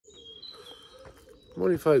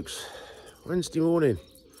Morning folks, Wednesday morning.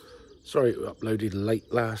 Sorry it uploaded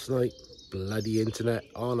late last night. Bloody internet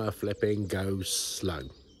on a flipping go slow.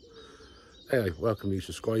 Anyway, welcome new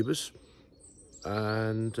subscribers.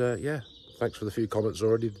 And yeah, thanks for the few comments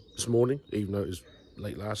already this morning, even though it was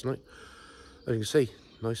late last night. As you can see,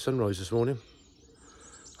 nice sunrise this morning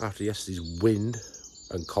after yesterday's wind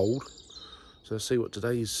and cold. So let's see what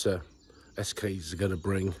today's SKs are going to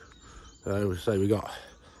bring. So we got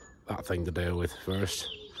that thing to deal with first.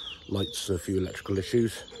 Lights and a few electrical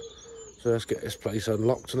issues. So let's get this place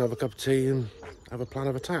unlocked and have a cup of tea and have a plan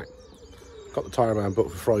of attack. Got the tyre man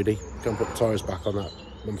booked for Friday. Go and put the tyres back on that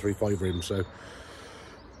 135 rim, so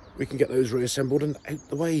we can get those reassembled and out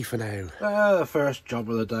the way for now. The first job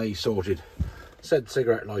of the day sorted. Said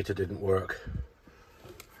cigarette lighter didn't work.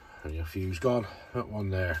 And your fuse gone. That one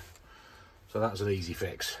there. So that's an easy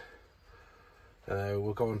fix.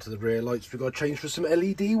 We'll go on to the rear lights. We've got to change for some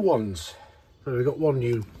LED ones. So we've got one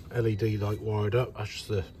new LED light wired up. That's just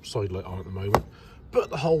the side light on at the moment. But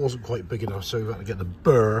the hole wasn't quite big enough, so we've had to get the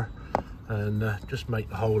burr and just make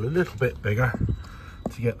the hole a little bit bigger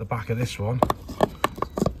to get the back of this one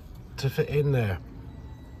to fit in there.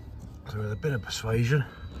 So with a bit of persuasion,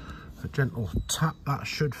 a gentle tap, that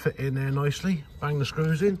should fit in there nicely. Bang the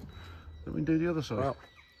screws in, then we can do the other side. Well,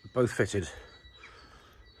 both fitted.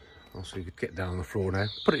 Also, you could get down on the floor now.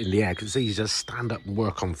 Put it in the air because it's easier to stand up and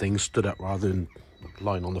work on things stood up rather than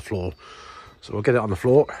lying on the floor. So we'll get it on the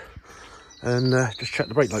floor and just check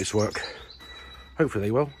the brake lights work. Hopefully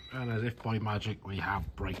they will. And as if by magic, we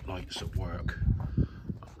have brake lights at work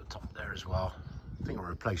up the top there as well. I think I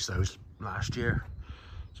replaced those last year.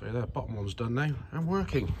 So the bottom one's done now and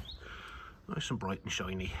working. Nice and bright and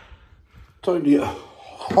shiny. Time to get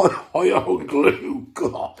high on glue.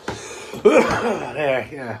 God. There,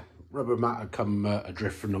 yeah. Rubber mat had come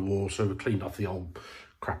adrift from the wall, so we cleaned off the old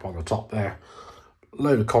crap on the top there.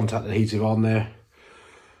 Load of contact adhesive on there.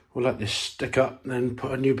 We'll let this stick up and then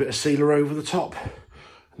put a new bit of sealer over the top.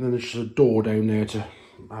 And then there's just a door down there to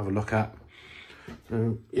have a look at.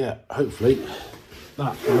 So yeah, hopefully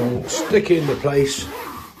that will stick into place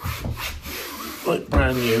like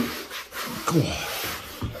brand new. God,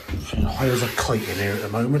 feeling high as a kite in here at the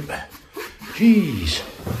moment. Jeez.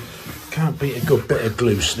 Can't beat a good bit of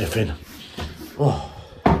glue sniffing. Oh,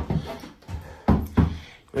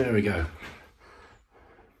 there we go.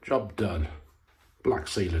 Job done. Black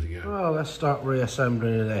sealer to go. Well, let's start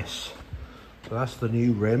reassembling this. So that's the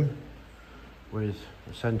new rim with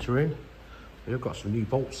the centering. We've got some new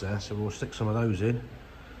bolts there, so we'll stick some of those in.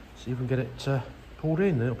 See if we can get it pulled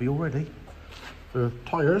in. It'll be all ready. For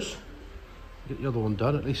tyres, get the other one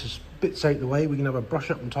done. At least it's bits out the way. We can have a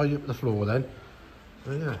brush up and tidy up the floor then.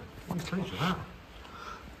 So yeah. I'm pleased with that.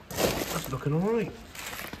 That's looking all right.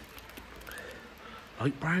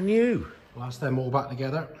 Like brand new. Well, that's them all back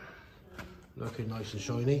together. Looking nice and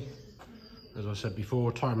shiny. As I said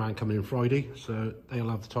before, tyre man coming in Friday, so they'll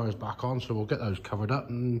have the tyres back on, so we'll get those covered up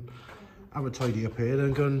and have a tidy up here,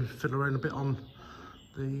 then go and fiddle around a bit on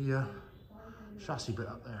the chassis bit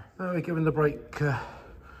up there. Now we're giving the brake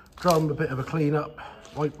drum a bit of a clean up,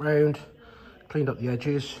 wipe round, cleaned up the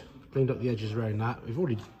edges around that. We've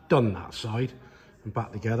already done that side and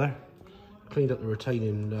back together, cleaned up the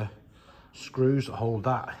retaining screws that hold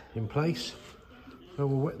that in place. So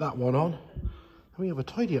we'll whip that one on and we have a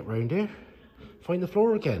tidy up round here, find the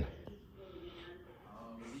floor again.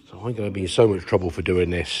 So I'm going to be in so much trouble for doing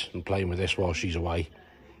this and playing with this while she's away.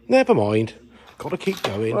 Never mind, got to keep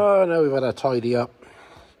going. Oh, now we've had a tidy up.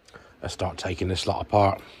 Let's start taking this lot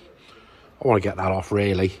apart. I want to get that off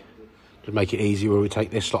really, to make it easier when we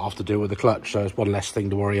take this slot off to deal with the clutch, so it's one less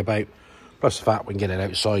thing to worry about. Plus the fact we can get it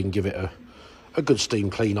outside and give it a good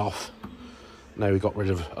steam clean off. Now we've got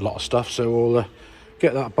rid of a lot of stuff, so we'll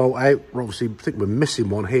get that bolt out. We're obviously, I think we're missing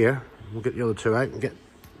one here. We'll get the other two out and get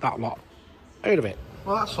that lot out of it.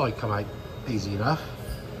 Well, that side come out easy enough.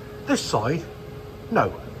 This side,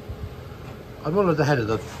 no. I'm under the head of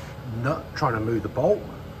the nut trying to move the bolt.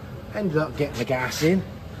 Ended up getting the gas in,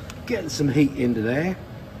 getting some heat into there.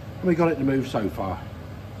 And we got it to move so far.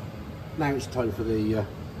 Now it's time for the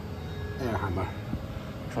air hammer.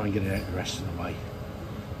 Try and get it out the rest of the way.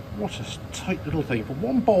 What a tight little thing. For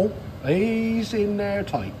one bolt, he's in there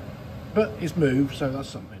tight. But it's moved, so that's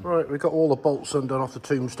something. Right, we've got all the bolts undone off the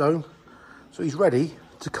tombstone. So he's ready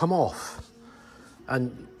to come off.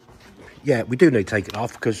 And yeah, we do need to take it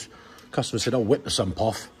off because the customer said, oh, whip the sump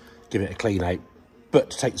off, give it a clean out.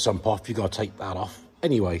 But to take the sump off, you've got to take that off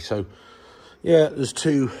anyway. So yeah, there's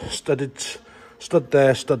two stud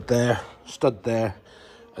there,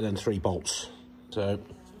 and then 3 bolts. So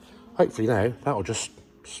hopefully now that'll just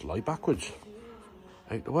slide backwards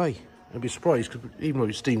out the way. You'll be surprised, because even though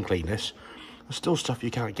you steam clean this, there's still stuff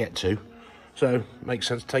you can't get to. So, it makes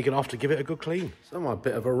sense to take it off to give it a good clean. So I'm on a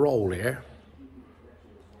bit of a roll here.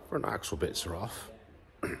 Front axle bits are off.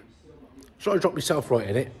 So I drop myself right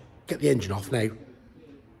in it, get the engine off now.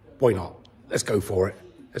 Why not? Let's go for it.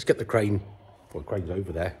 Let's get the crane. Well, the crane's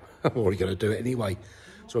over there. I'm already going to do it anyway.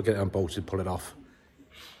 So I'll get it unbolted, pull it off.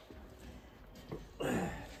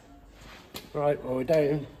 Right, well, we're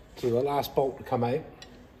down to the last bolt to come out.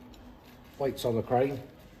 Weights on the crane.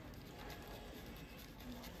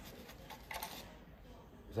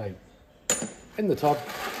 So, in the tub.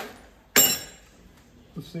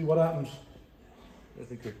 Let's see what happens.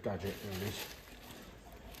 There's a good gadget, there it is.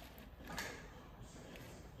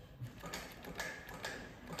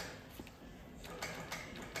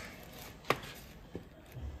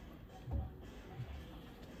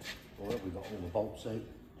 Well, we've got all the bolts out.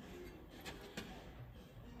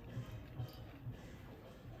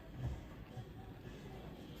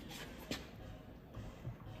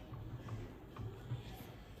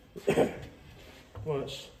 Well,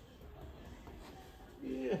 it's,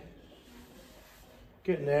 yeah,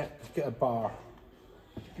 getting there. Let's get a bar,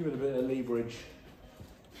 give it a bit of leverage.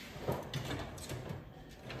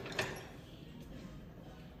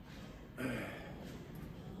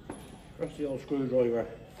 Press the old screwdriver.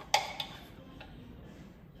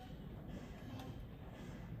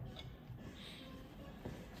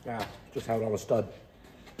 Ah, just held on a stud.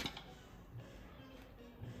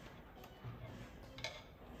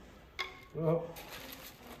 Well,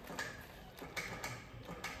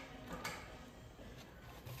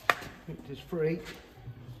 it is free.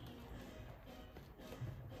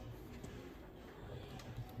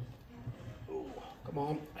 Oh, come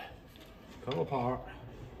on, come apart.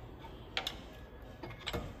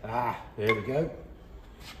 Ah, there we go.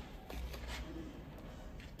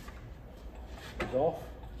 It's off.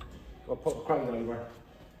 I'll put the crane over.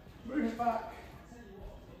 Move it back.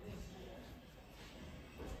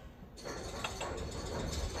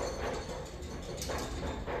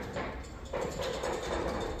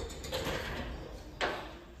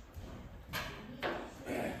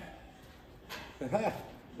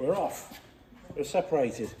 We're off. We're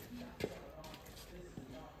separated.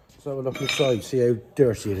 Let's have a look inside, see how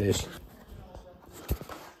dirty it is.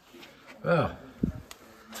 Oh,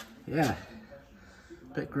 yeah,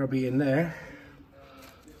 bit grubby in there.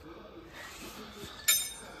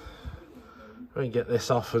 We can get this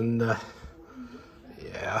off and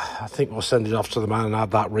yeah, I think we'll send it off to the man and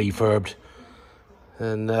have that refurbed.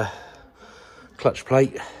 And clutch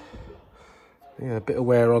plate, yeah, a bit of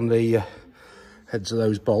wear on the heads of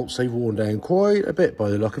those bolts. They've worn down quite a bit by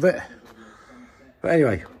the look of it. But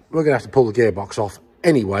anyway, we're gonna have to pull the gearbox off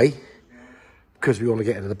anyway, because we want to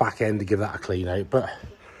get into the back end to give that a clean out. But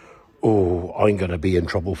oh, I'm gonna be in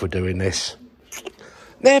trouble for doing this.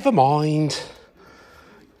 Never mind.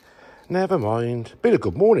 Never mind. Been a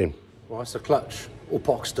good morning. Well, that's the clutch all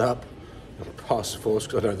boxed up. Past the force,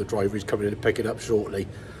 because I know the driver is coming in to pick it up shortly.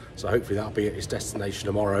 So hopefully that'll be at its destination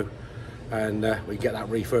tomorrow. And we can get that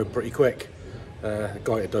refurbed pretty quick. The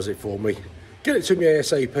guy that does it for me, get it to me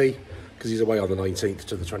ASAP, because he's away on the 19th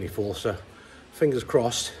to the 24th. So fingers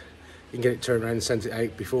crossed, you can get it turned around and sent it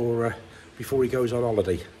out before he goes on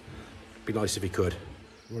holiday. Be nice if he could.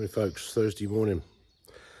 Morning, folks. Thursday morning.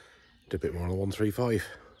 Did a bit more on the 135.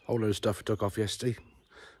 Whole load of stuff we took off yesterday.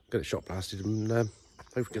 Get it shot blasted and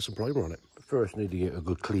hopefully get some primer on it. But first, need to get a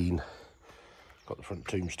good clean. Got the front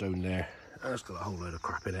tombstone there. And it's got a whole load of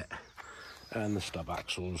crap in it. And the stub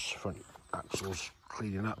axles, front axles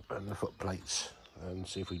cleaning up, and the foot plates. And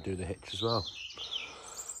see if we can do the hitch as well.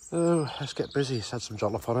 So let's get busy. It's had some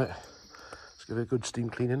jollop on it. Let's give it a good steam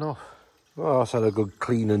cleaning off. Well, it's had a good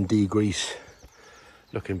clean and degrease.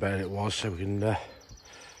 Looking better than it was, so we can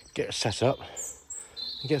get it set up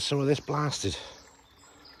and get some of this blasted.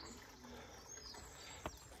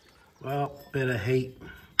 Well, bit of heat,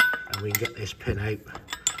 and we can get this pin out,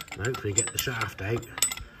 and hopefully get the shaft out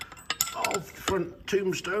of the front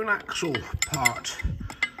tombstone axle part.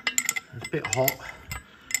 It's a bit hot.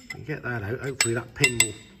 We can get that out. Hopefully that pin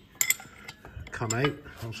will come out.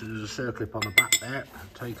 Also, there's a circlip on the back there.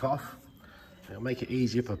 Take off. It'll make it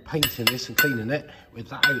easier for painting this and cleaning it with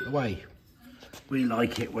that out of the way. We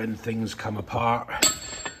like it when things come apart.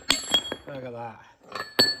 Look at that.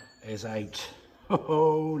 It's out.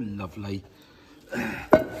 Oh, lovely.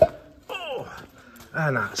 Oh,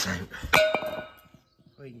 and that's out.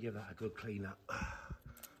 We can give that a good clean up.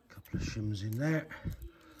 A couple of shims in there.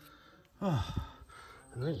 Oh,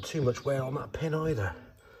 and there isn't too much wear on that pin either.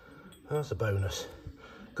 That's a bonus.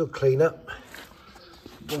 Good clean up.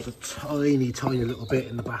 Was a tiny little bit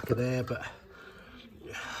in the back of there, but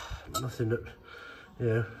Nothing that, you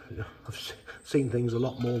know, I've seen things a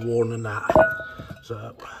lot more worn than that.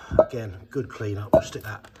 So again, good clean up. We'll stick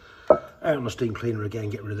that out on the steam cleaner again,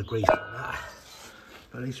 get rid of the grease on that.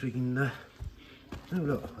 But at least we can, oh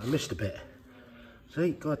look, I missed a bit.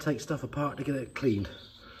 See, gotta take stuff apart to get it cleaned.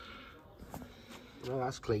 Well,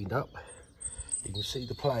 that's cleaned up. You can see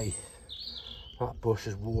the play. That bush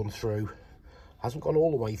has worn through. Hasn't gone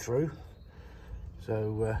all the way through.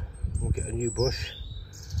 So we'll get a new bush.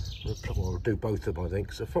 We'll do both of them, I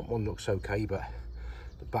think. So the front one looks okay, but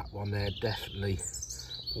the back one there definitely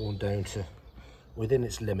worn down to within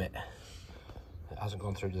its limit. It hasn't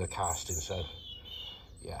gone through to the casting, so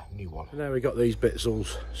yeah, new one. And now we got these bits all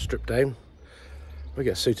stripped down. We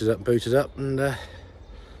get suited up and booted up and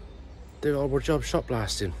do our job shop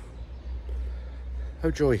blasting.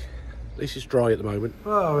 Oh joy, at least it's dry at the moment.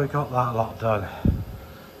 Well, we got that lot done.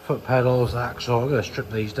 Foot pedals, axle. I'm going to strip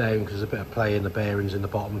these down because there's a bit of play in the bearings in the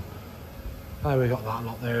bottom. And we got that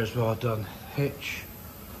lot there as well done. Hitch,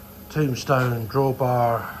 tombstone,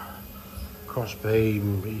 drawbar, cross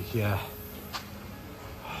beam. Yeah,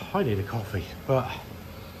 I need a coffee, but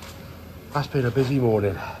that's been a busy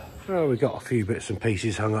morning. Well, we got a few bits and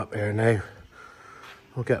pieces hung up here now.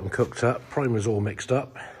 We'll get them cooked up. Primer's all mixed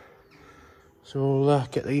up, so we'll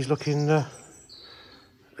get these looking a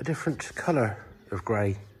different colour of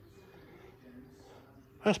grey.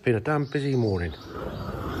 That's been a damn busy morning. You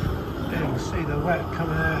can see the wet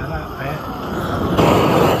coming out of that bit.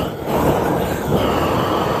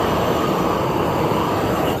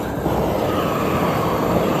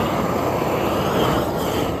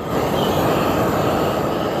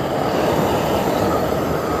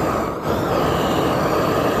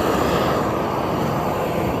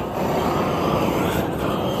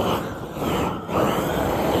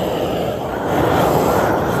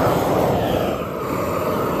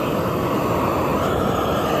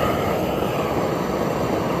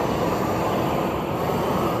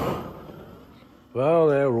 Well,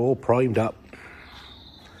 they're all primed up.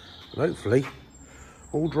 And hopefully,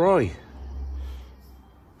 all dry.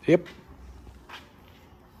 Yep.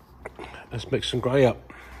 Let's mix some grey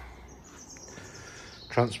up.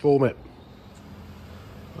 Transform it.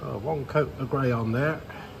 One coat of grey on there.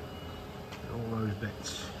 All those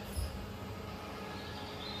bits.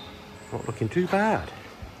 Not looking too bad.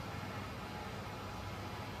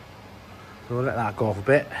 So we'll let that go off a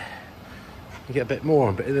bit. Get a bit more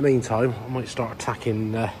on, but in the meantime I might start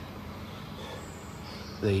attacking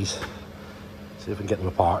these, see if we can get them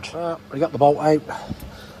apart. We got the bolt out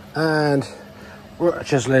and we're at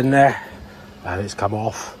chiseling there and it's come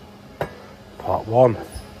off. Part one.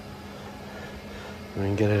 We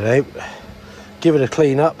can get it out, give it a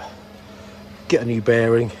clean up, get a new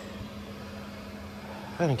bearing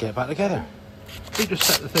and then get it back together. We just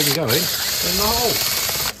set the thing going in the hole.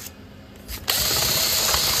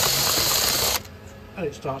 And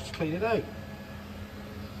it starts to clean it out.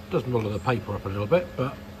 Does muller the paper up a little bit,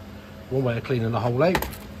 but one way of cleaning the hole out.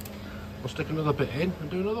 We'll stick another bit in and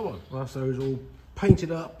do another one. Once those all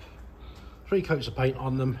painted up, 3 coats of paint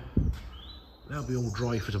on them, they'll be all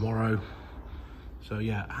dry for tomorrow. So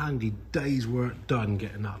yeah, handy day's work done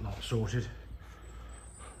getting that lot sorted.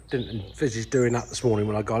 Didn't envisage doing that this morning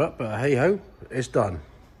when I got up, but hey ho, it's done.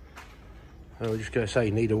 I was just going to say,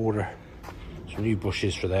 need to order some new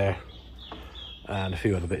bushes for there and a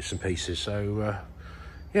few other bits and pieces. So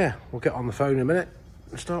yeah, we'll get on the phone in a minute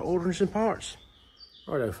and start ordering some parts.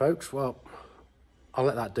 Righto folks, well, I'll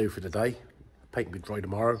let that do for today. Paint will be dry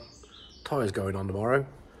tomorrow. Tyres going on tomorrow.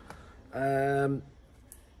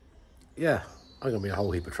 Yeah, I'm going to be in a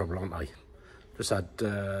whole heap of trouble, aren't I? Just had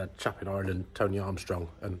a chap in Ireland, Tony Armstrong,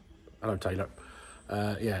 and hello Taylor.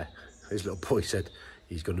 Yeah, his little boy said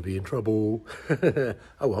he's going to be in trouble.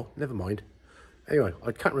 Oh well, never mind. Anyway,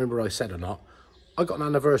 I can't remember what I said or not. I got an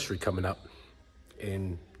anniversary coming up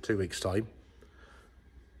in 2 weeks' time.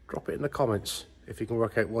 Drop it in the comments if you can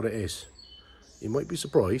work out what it is. You might be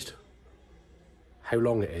surprised how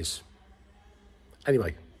long it is.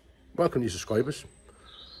 Anyway, welcome new subscribers.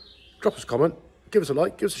 Drop us a comment, give us a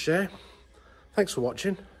like, give us a share. Thanks for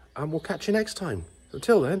watching, and we'll catch you next time.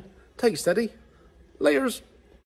 Until then, take it steady. Laters.